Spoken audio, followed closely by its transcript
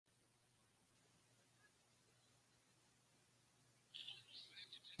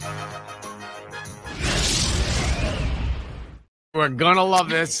We're gonna love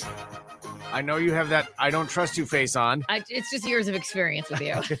this. I know you have that I don't trust you face on. It's just years of experience with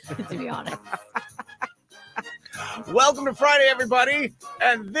you, to be honest. Welcome to Friday, everybody.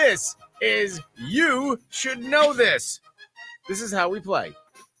 And this is You Should Know This. This is how we play.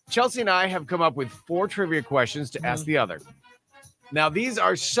 Chelsea and I have come up with 4 trivia questions to ask the other. Now, these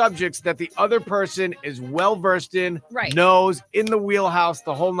are subjects that the other person is well-versed in, knows, in the wheelhouse,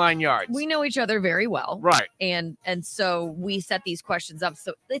 the whole 9 yards. We know each other very well. Right. And so we set these questions up.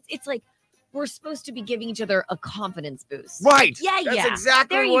 So it's like we're supposed to be giving each other a confidence boost. Right. Yeah, That's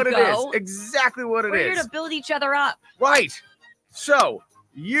exactly what it is. Exactly what it is. We're here to build each other up. Right. So,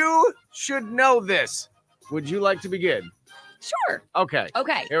 you should know this. Would you like to begin? Sure. Okay.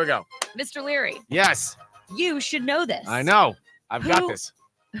 Okay. Here we go. Mr. Leary. Yes. You should know this. I know. I've got this.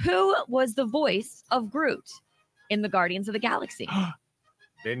 Who was the voice of Groot in the Guardians of the Galaxy?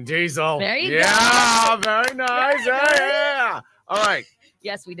 Vin Diesel. There you go. Yeah, very nice. Yeah. All right.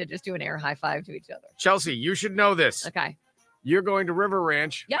 Yes, we did just do an air high five to each other. Chelsea, you should know this. Okay. You're going to River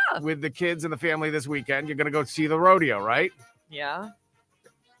Ranch with the kids and the family this weekend. You're going to go see the rodeo, right? Yeah.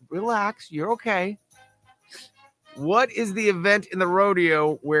 Relax. You're okay. What is the event in the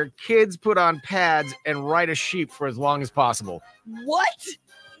rodeo where kids put on pads and ride a sheep for as long as possible? What?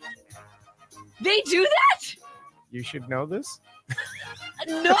 They do that? You should know this.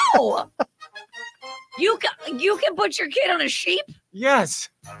 No. You can put your kid on a sheep? Yes.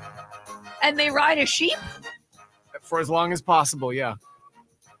 And they ride a sheep? For as long as possible, yeah.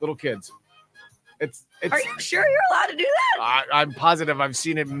 Little kids. It's. Are you sure you're allowed to do that? I'm positive. I've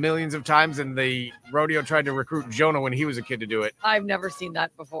seen it millions of times, and the rodeo tried to recruit Jonah when he was a kid to do it. I've never seen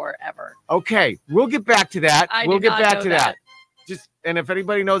that before, ever. Okay, we'll get back to that. We'll get back to that. And if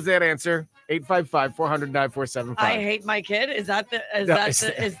anybody knows that answer, 855-400-9475. I hate my kid. Is that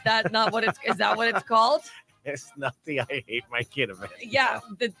not what it's called? It's not the I hate my kid event. Yeah,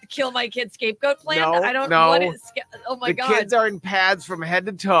 the kill my kid scapegoat plan. No, I don't know what is. Oh my God. The kids are in pads from head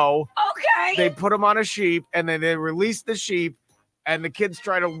to toe. Okay. They put them on a sheep and then they release the sheep, and the kids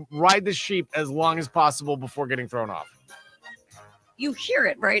try to ride the sheep as long as possible before getting thrown off. You hear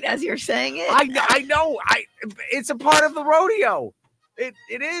it right as you're saying it. I know. It's a part of the rodeo. It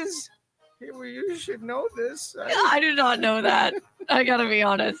is. You should know this. I do not know that. I gotta be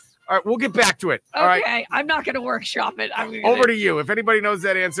honest. All right, we'll get back to it. Okay, all right. I'm not going to workshop it. Over to you. If anybody knows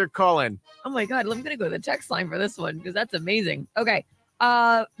that answer, call in. Oh my God, I'm going to go to the text line for this one because that's amazing. Okay,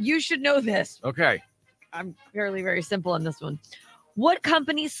 you should know this. Okay. I'm fairly very simple on this one. What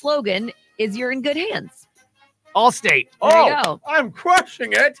company's slogan is "You're in good hands"? Allstate. There you go. I'm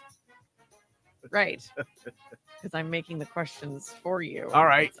crushing it. Right. Because I'm making the questions for you. All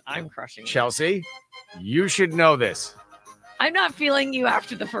right. I'm crushing it. Chelsea, you should know this. I'm not feeling you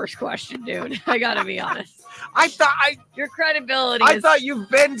after the first question, dude. I gotta be honest. Your credibility. I thought you've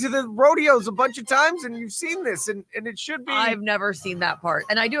been to the rodeos a bunch of times and you've seen this, and it should be. I've never seen that part,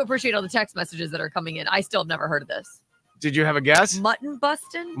 and I do appreciate all the text messages that are coming in. I still have never heard of this. Did you have a guess? Mutton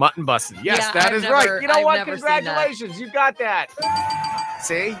bustin'? Mutton bustin'. Yes, yeah, that is right. You know what? Congratulations. You got that.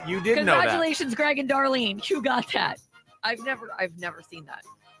 See, you did know that. Congratulations, Greg and Darlene. You got that. I've never seen that.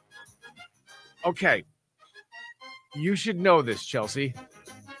 Okay. You should know this, Chelsea.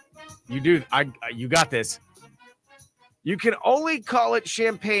 You do. You got this. You can only call it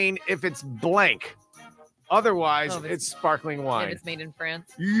champagne if it's blank. Otherwise, it's sparkling wine. If it's made in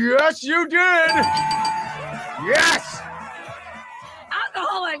France. Yes, you did. Yes.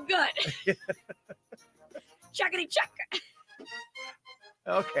 Alcohol, I'm good. Chuckity chuck.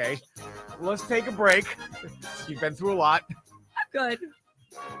 Okay. Let's take a break. You've been through a lot. I'm good.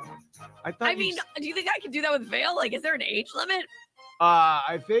 I mean, do you think I can do that with Vail? Like, is there an age limit?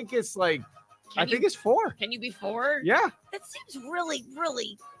 I think it's like, think it's 4. Can you be 4? Yeah. That seems really,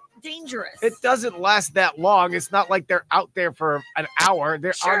 really dangerous. It doesn't last that long. It's not like they're out there for an hour. It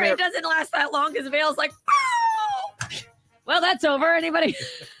doesn't last that long because Vail's like, oh! Well, that's over. Anybody?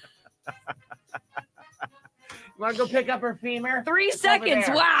 You want to go pick up her femur? 3 seconds.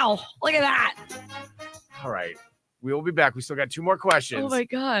 Wow. Look at that. All right. We will be back. We still got 2 more questions. Oh, my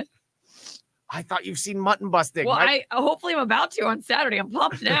God. I thought you've seen mutton busting. Well, hopefully I'm about to on Saturday. I'm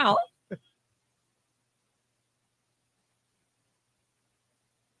pumped now.